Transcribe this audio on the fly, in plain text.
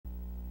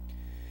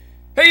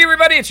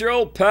everybody, it's your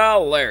old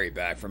pal Larry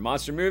back from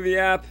Monster Movie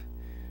App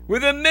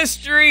with a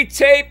Mystery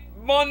Tape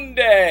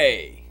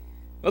Monday.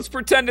 Let's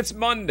pretend it's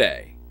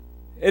Monday.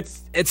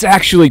 It's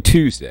actually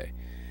Tuesday.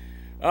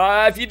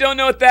 If you don't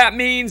know what that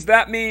means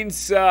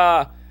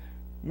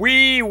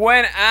we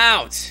went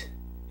out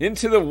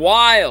into the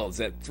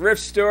wilds at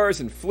thrift stores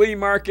and flea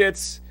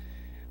markets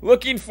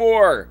looking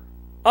for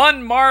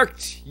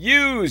unmarked,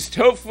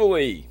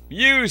 hopefully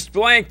used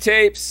blank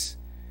tapes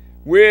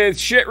with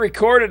shit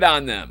recorded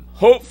on them.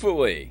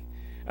 Hopefully.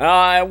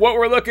 What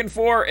we're looking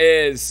for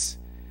is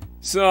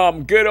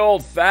some good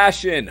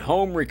old-fashioned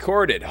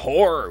home-recorded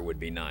horror would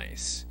be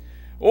nice.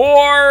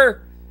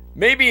 Or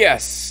maybe a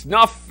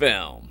snuff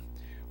film.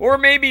 Or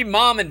maybe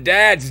mom and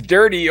dad's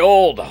dirty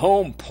old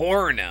home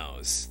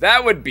pornos.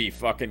 That would be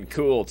fucking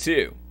cool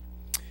too.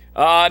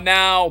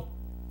 Now,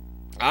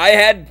 I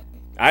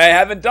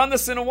haven't done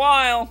this in a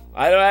while.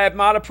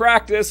 I'm out of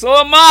practice.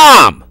 Oh,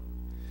 Mom!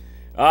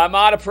 I'm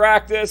out of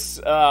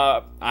practice.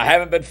 I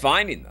haven't been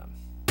finding them.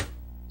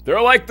 They're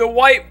like a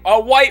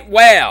white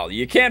whale.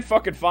 You can't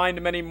fucking find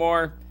them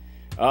anymore.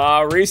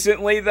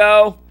 Recently,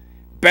 though,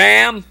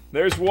 bam,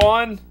 there's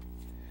one.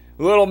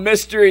 Little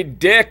mystery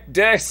dick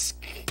disc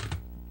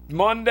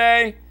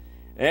Monday.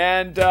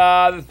 And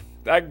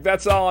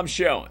that's all I'm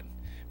showing.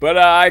 But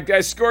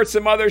I scored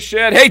some other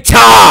shit. Hey,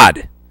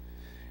 Todd!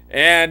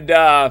 And,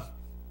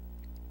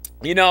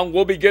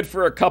 we'll be good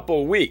for a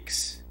couple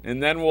weeks.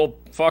 And then we'll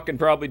fucking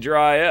probably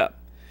dry up.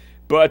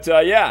 But,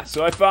 yeah,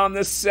 so I found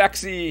this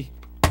sexy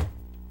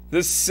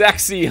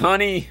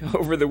honey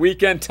over the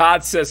weekend.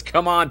 Todd says,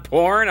 come on,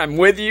 porn. I'm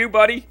with you,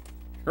 buddy.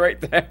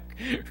 Right there.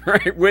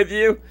 Right with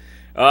you.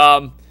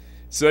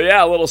 So,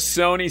 yeah, a little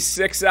Sony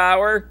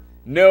 6-hour.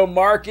 No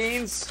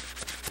markings.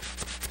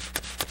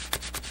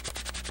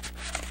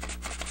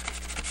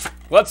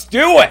 Let's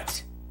do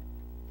it.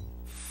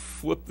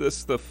 Flip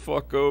this the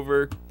fuck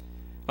over.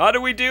 How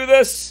do we do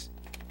this?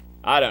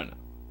 I don't know.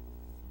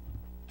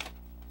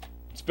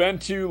 It's been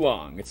too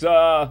long. It's,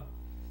 not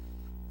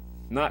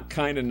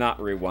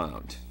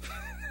rewound.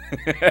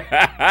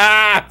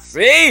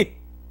 See?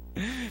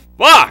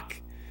 Fuck!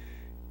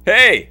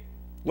 Hey,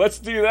 let's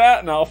do that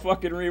and I'll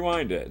fucking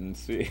rewind it and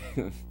see.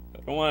 I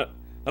don't want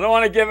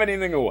to give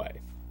anything away.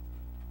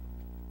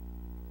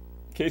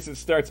 In case it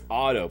starts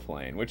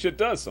auto-playing, which it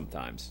does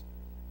sometimes.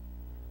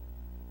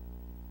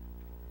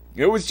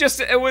 It was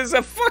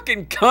a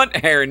fucking cunt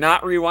hair,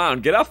 not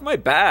rewound. Get off my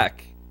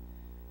back.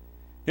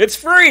 It's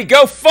free.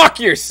 Go fuck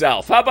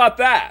yourself. How about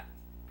that?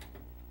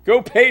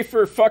 Go pay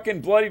for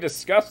fucking Bloody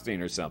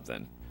Disgusting or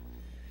something.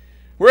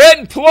 We're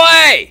hitting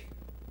play!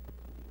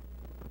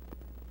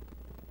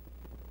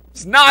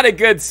 It's not a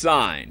good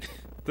sign.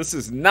 This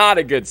is not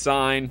a good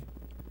sign.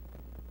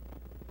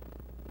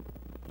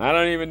 I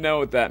don't even know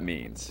what that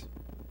means.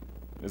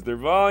 Is there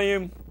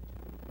volume?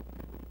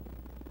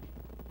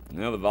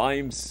 No, the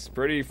volume's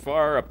pretty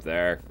far up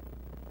there.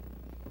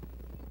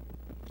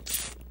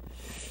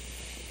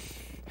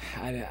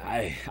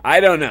 I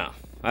don't know.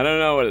 I don't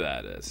know what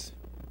that is.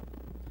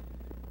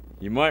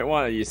 You might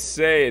want to, you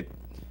say it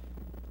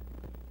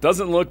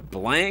doesn't look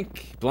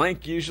blank.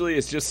 Blank usually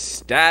is just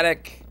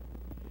static.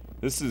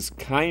 This is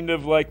kind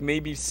of like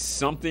maybe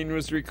something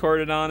was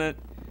recorded on it.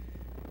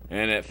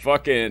 And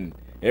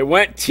it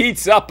went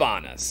teats up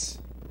on us.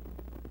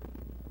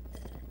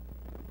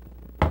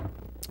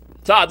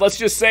 Todd, let's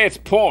just say it's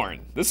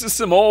porn. This is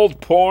some old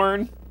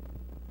porn.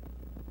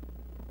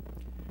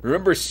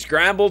 Remember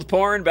scrambled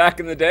porn back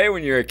in the day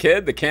when you were a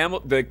kid?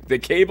 The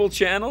cable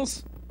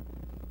channels?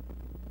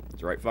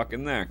 It's right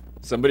fucking there.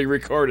 Somebody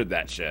recorded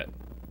that shit.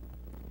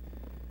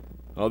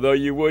 Although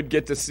you would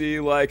get to see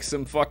like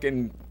some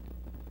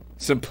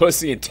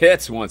pussy and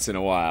tits once in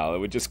a while. It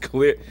would just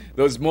clear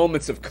those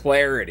moments of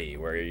clarity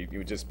where you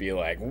would just be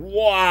like,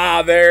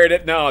 wow, there it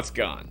is. No, it's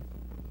gone.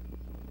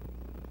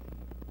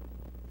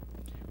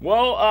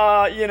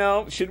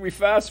 Well, should we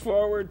fast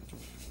forward?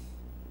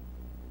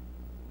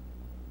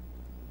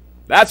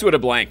 That's what a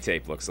blank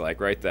tape looks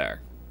like right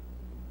there.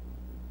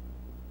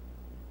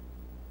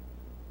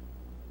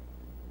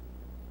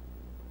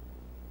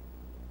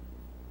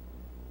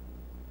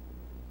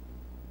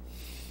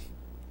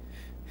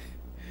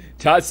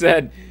 Todd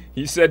said,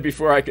 he said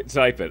before I could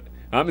type it,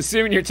 I'm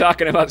assuming you're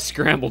talking about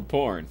scrambled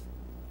porn.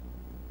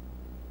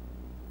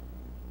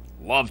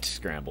 Loved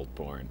scrambled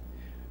porn.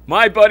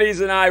 My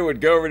buddies and I would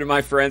go over to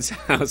my friend's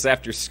house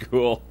after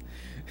school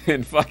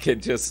and fucking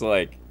just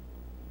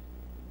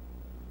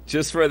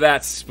for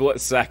that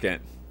split second,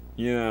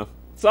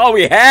 It's all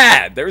we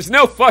had. There was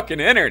no fucking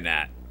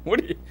internet.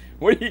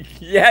 We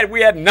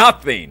had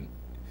nothing.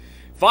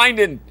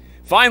 Finding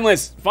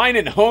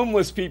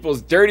homeless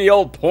people's dirty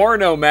old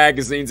porno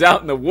magazines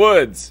out in the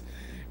woods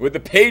with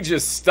the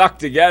pages stuck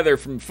together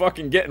from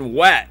fucking getting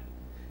wet.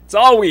 It's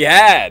all we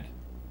had.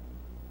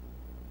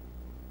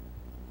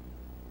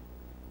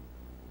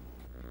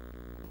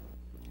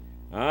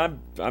 I'm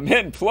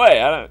hitting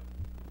play.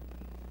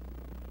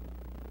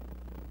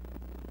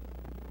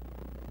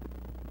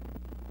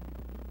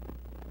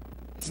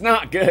 It's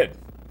not good.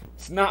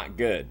 It's not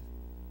good.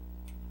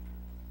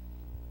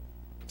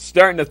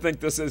 Starting to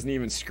think this isn't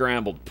even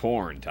scrambled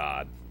porn,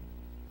 Todd.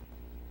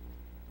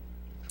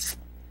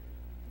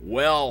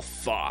 Well,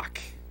 fuck.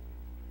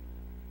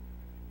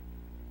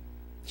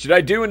 Should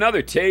I do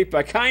another tape?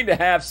 I kind of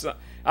have some.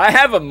 I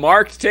have a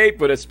marked tape,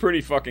 but it's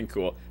pretty fucking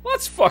cool.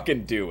 Let's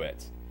fucking do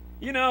it.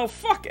 You know,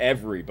 fuck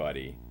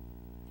everybody.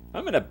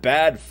 I'm in a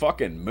bad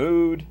fucking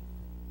mood.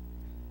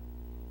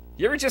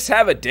 You ever just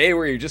have a day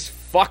where you're just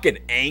fucking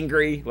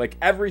angry? Like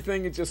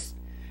everything is just...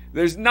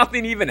 There's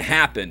nothing even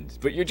happened,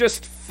 but you're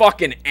just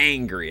fucking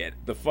angry at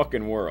the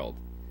fucking world.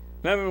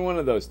 I'm having one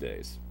of those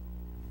days.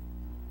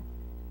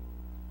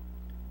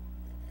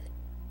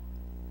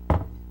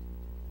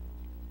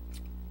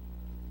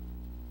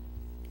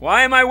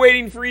 Why am I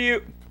waiting for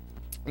you?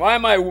 Why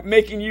am I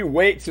making you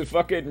wait to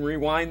fucking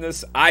rewind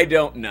this? I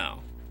don't know.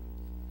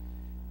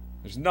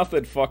 There's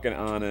nothing fucking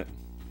on it.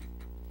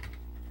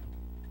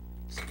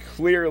 It's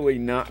clearly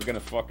not gonna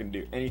fucking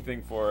do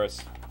anything for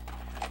us.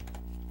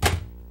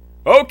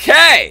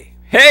 Okay!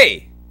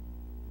 Hey!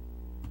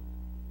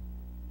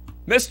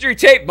 Mystery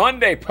Tape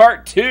Monday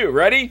Part 2.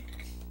 Ready?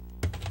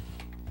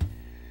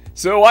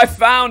 So I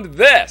found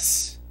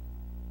this.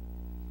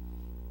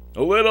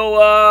 A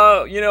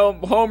little, you know,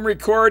 home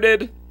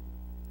recorded.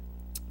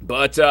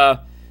 But,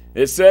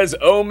 it says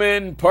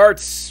Omen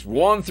Parts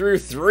 1 through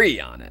 3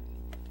 on it.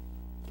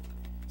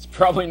 It's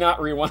probably not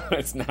rewound.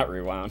 It's not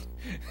rewound.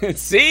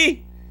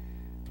 See?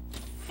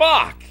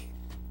 Fuck!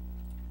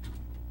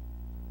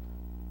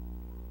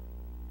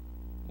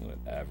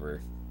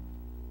 Whatever.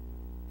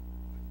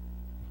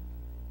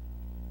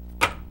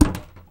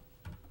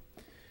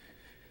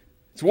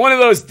 It's one of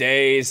those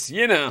days,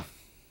 you know.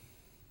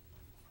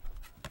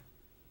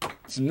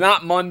 It's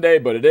not Monday,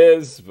 but it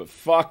is. But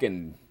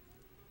fucking...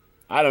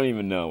 I don't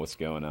even know what's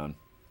going on.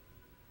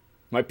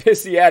 My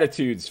pissy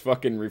attitude's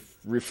fucking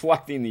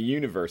reflecting the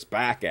universe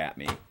back at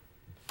me.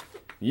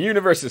 The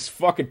universe is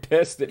fucking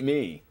pissed at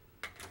me.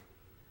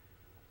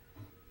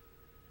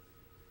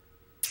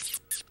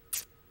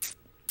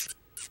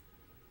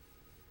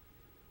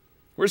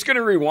 We're just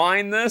gonna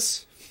rewind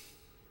this.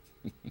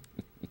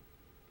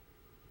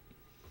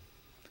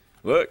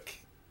 Look.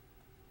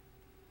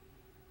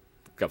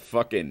 Like a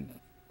fucking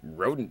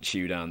rodent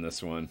chewed on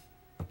this one.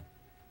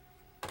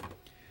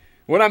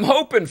 What I'm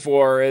hoping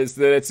for is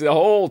that it's a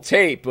whole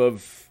tape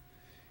of,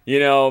 you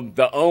know,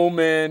 the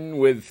Omen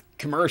with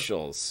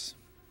commercials.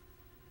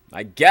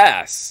 I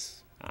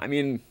guess. I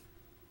mean,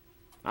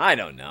 I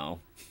don't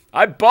know.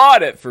 I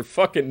bought it for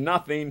fucking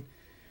nothing.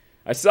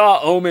 I saw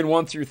Omen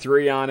 1 through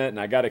 3 on it, and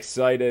I got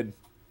excited.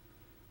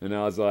 And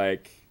I was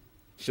like,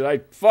 should I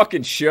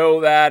fucking show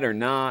that or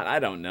not? I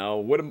don't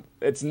know.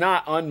 It's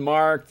not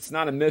unmarked. It's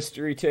not a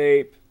mystery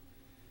tape.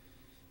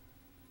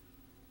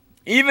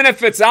 Even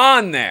if it's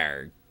on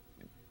there,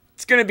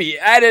 it's going to be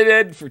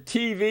edited for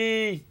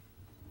TV.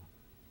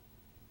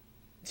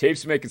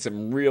 Tape's making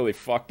some really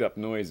fucked up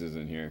noises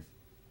in here.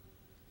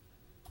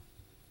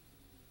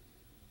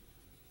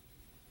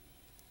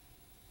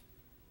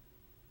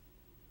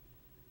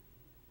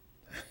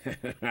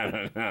 I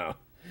don't know.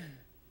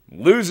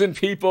 Losing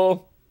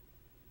people.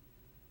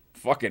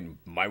 Fucking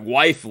my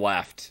wife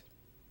left.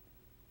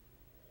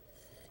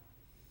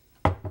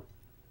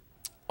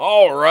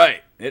 All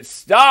right. It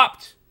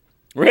stopped.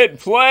 We're hitting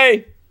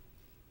play.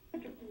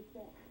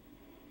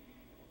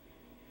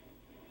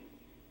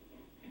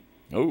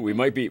 Oh, we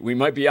might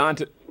be on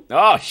to...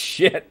 Oh,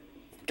 shit.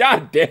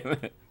 God damn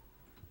it.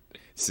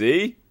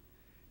 See?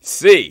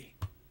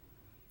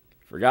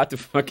 Forgot to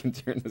fucking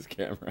turn this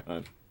camera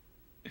on.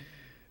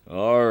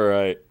 All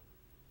right.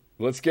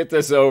 Let's get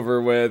this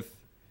over with.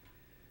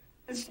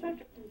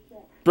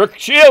 Brooke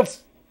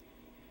Shields!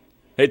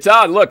 Hey,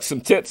 Todd, look, some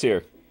tits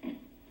here.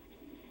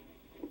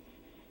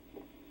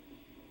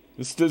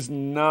 This does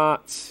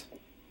not...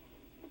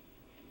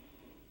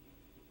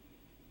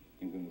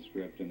 in the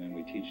script, and then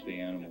we teach the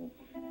animal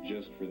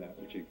just for that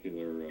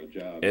particular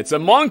job. It's a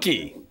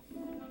monkey.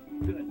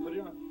 Good. Put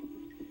it on.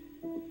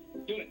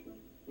 Do it.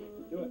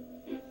 Do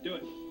it. Do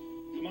it.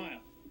 Smile.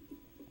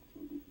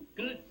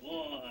 Good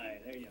boy.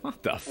 There you go.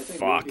 What the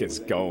fuck is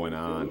going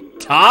on?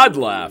 Todd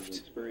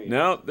left.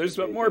 No, there's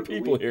more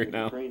people here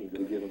now.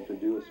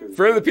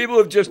 For the people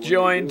who've just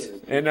joined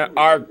and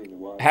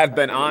have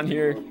been on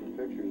here,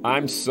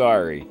 I'm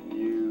sorry.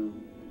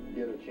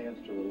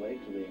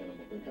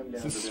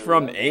 This is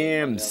from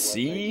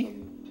AMC?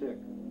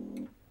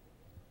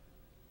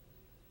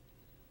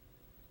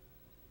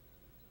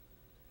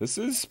 This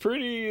is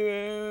pretty,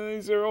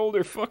 these are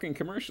older fucking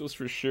commercials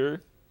for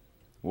sure.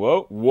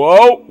 Whoa,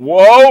 whoa,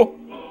 whoa!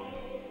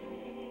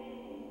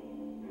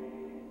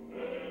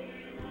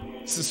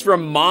 This is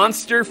from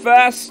Monster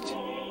Fest?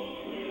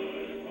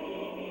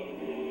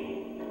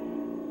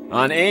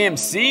 On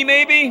AMC,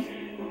 maybe?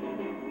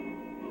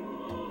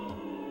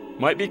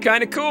 Might be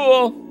kind of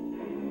cool.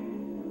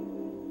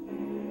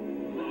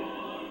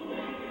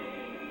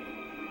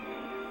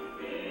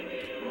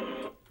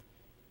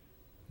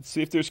 Let's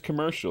see if there's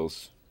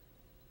commercials.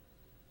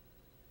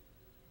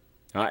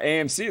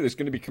 AMC, there's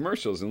going to be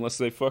commercials unless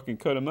they fucking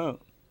cut them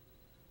out.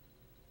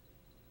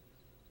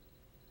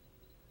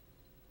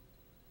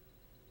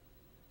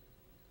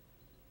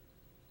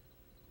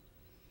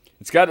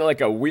 It's got like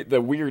the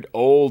weird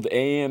old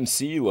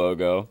AMC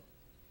logo.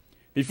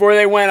 Before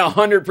they went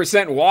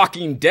 100%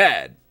 Walking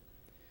Dead.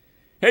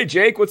 Hey,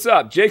 Jake, what's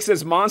up? Jake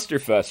says Monster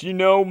Fest. You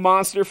know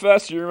Monster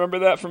Fest? You remember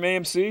that from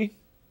AMC?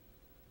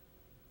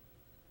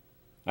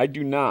 I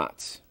do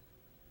not.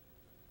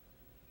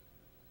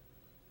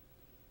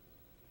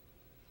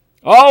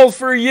 All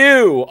for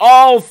you!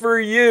 All for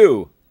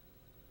you!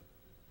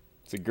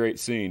 It's a great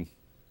scene.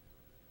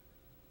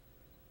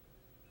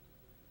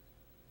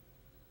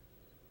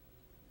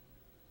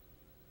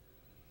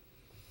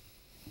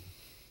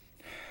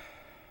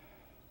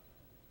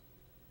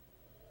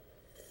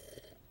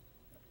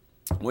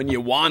 When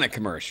you want a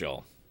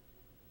commercial,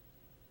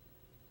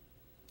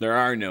 there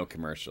are no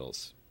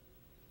commercials.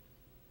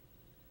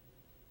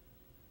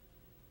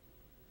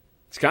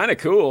 It's kind of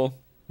cool.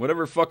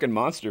 Whatever fucking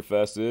Monster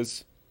Fest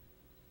is.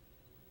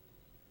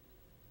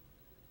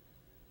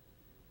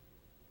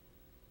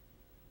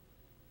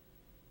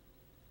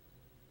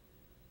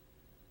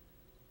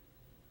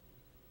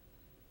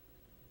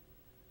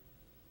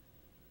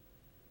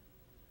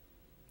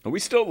 Are we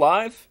still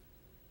live?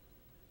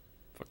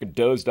 Fucking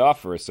dozed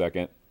off for a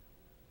second.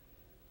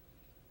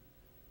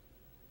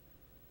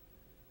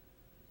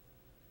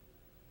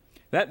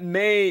 That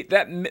may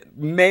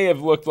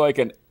have looked like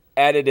an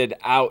edited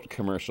out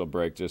commercial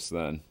break just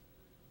then.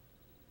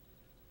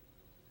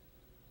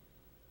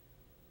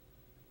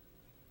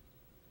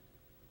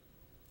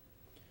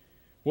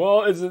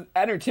 Well, as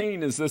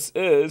entertaining as this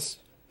is.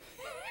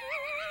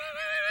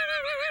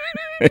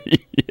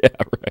 Yeah,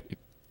 right.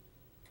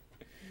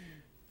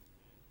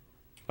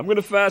 I'm going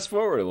to fast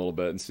forward a little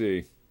bit and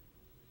see.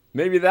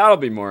 Maybe that'll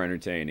be more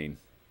entertaining.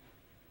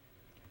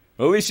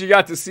 Well, at least you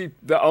got to see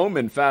the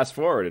Omen fast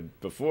forwarded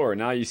before.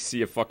 Now you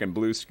see a fucking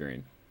blue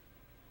screen.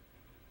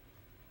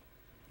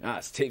 Ah,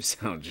 this tape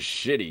sounds just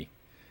shitty.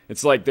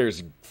 It's like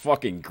there's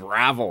fucking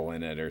gravel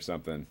in it or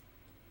something.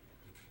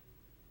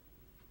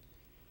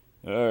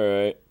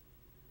 Alright.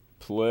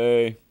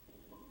 Play.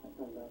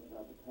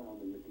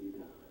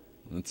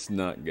 That's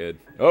not good.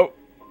 Oh!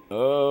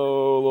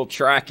 Oh, a little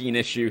tracking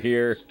issue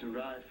here. It's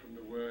derived from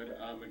the word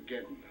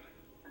Armageddon.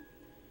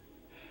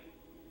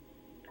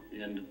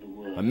 The end of the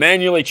world. I'm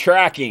manually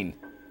tracking.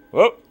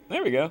 Whoa,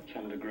 there we go. It's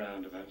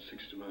underground, about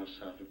 60 miles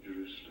south of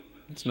Jerusalem.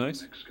 That's nice.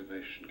 Some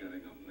excavation going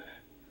on there.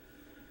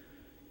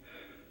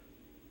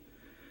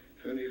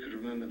 If only you could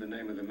remember the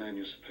name of the man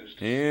you're supposed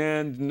to.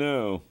 And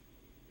no.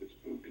 It's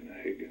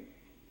Buchenhagen.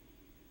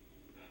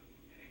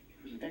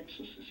 He was an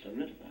exorcist. I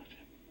read about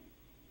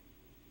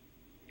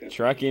him.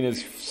 Tracking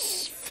has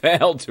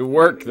failed to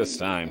work this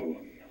time.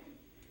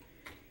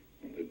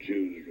 When the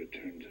Jews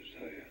returned to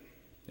Zion.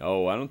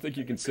 Oh, I don't think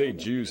you can say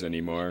Jews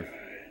anymore.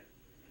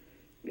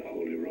 The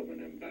Holy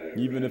Roman Empire.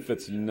 Even if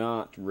it's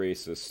not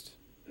racist.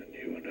 And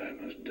you and I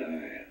must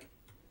die.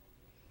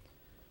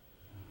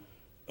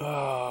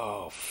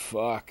 Oh,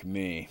 fuck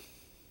me.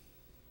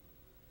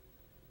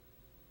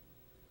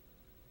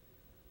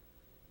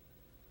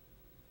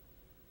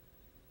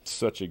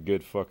 Such a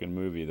good fucking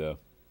movie, though.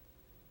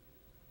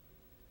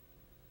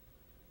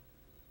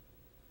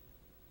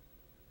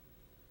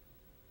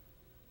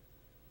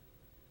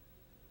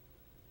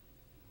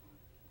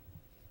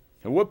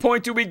 At what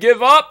point do we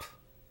give up?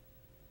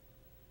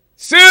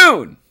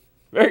 Soon!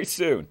 Very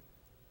soon.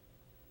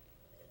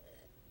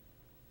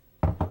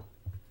 I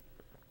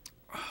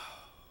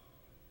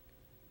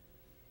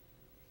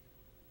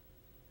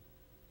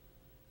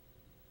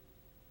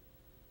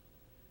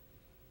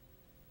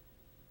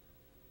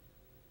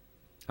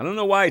don't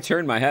know why I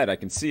turned my head. I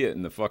can see it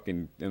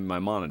in my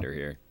monitor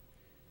here.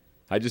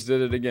 I just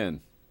did it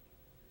again.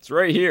 It's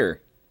right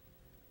here.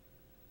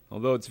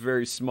 Although it's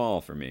very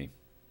small for me.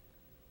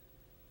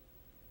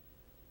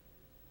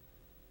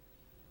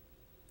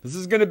 This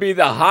is going to be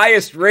the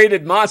highest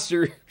rated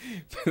monster.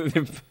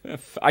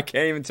 I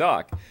can't even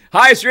talk.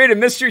 Highest rated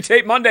Mystery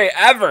Tape Monday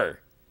ever.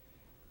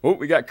 Oh,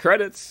 we got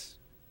credits.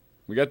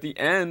 We got the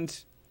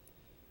end.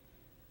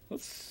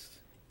 Let's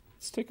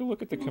take a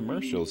look at the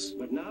commercials.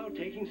 But now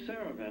taking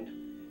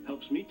Ceravent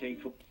helps me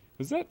take.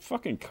 Was that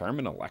fucking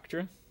Carmen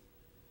Electra?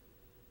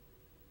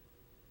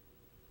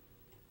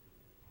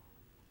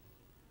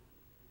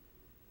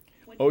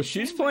 Oh,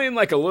 she's playing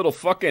like a little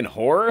fucking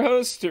horror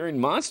host during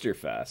Monster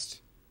Fest.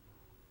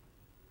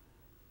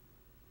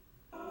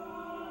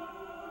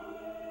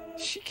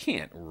 She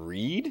can't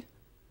read.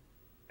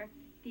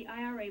 The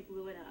IRA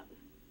blew it up.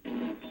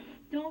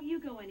 Don't you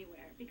go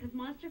anywhere, because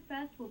Monster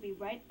Fest will be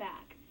right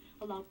back.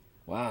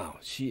 Wow,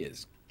 she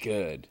is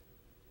good.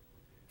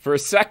 For a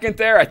second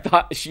there, I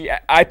thought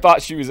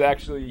she was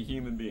actually a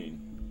human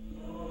being.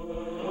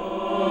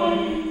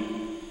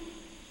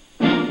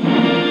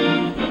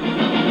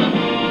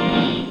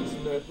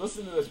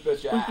 Listen to this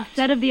bitch act. Was the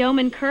set of The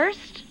Omen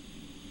cursed?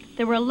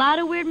 There were a lot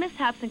of weird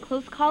mishaps and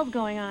close calls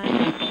going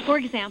on. For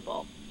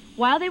example,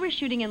 while they were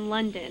shooting in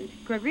London,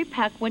 Gregory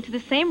Peck went to the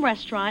same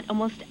restaurant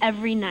almost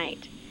every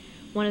night.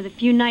 One of the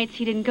few nights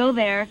he didn't go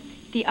there,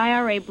 the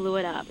IRA blew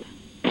it up.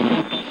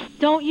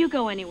 Don't you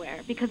go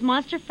anywhere, because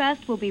Monster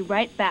Fest will be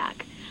right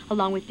back,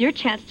 along with your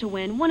chance to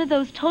win one of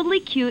those totally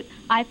cute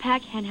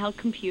iPad handheld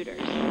computers.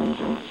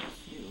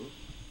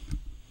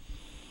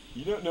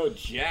 You don't know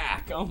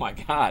Jack. Oh my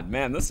god,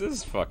 man, this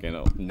is fucking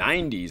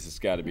 90s. It's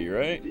got to be,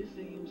 right? This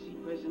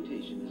AMC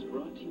presentation is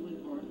brought to you in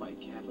part by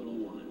Capital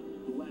One,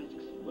 who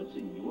asks, what's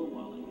in your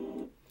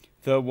wallet?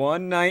 The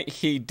one night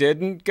he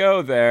didn't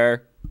go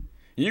there.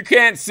 You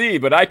can't see,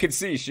 but I could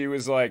see she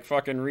was like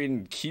fucking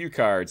reading cue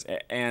cards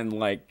and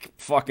like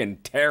fucking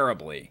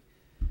terribly.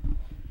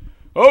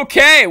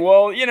 Okay,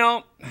 well, you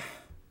know,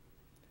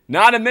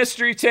 not a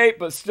mystery tape,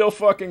 but still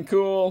fucking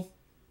cool.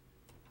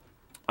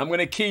 I'm going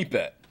to keep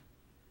it.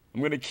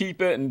 I'm going to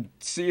keep it and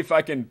see if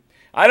I can.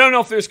 I don't know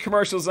if there's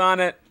commercials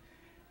on it.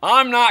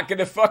 I'm not going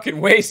to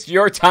fucking waste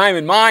your time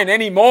and mine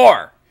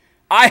anymore.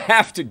 I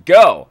have to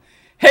go.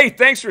 Hey,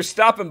 thanks for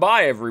stopping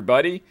by,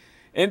 everybody.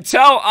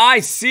 Until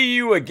I see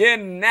you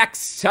again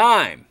next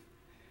time,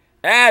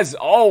 as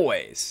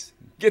always,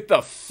 get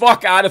the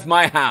fuck out of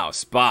my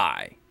house.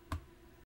 Bye.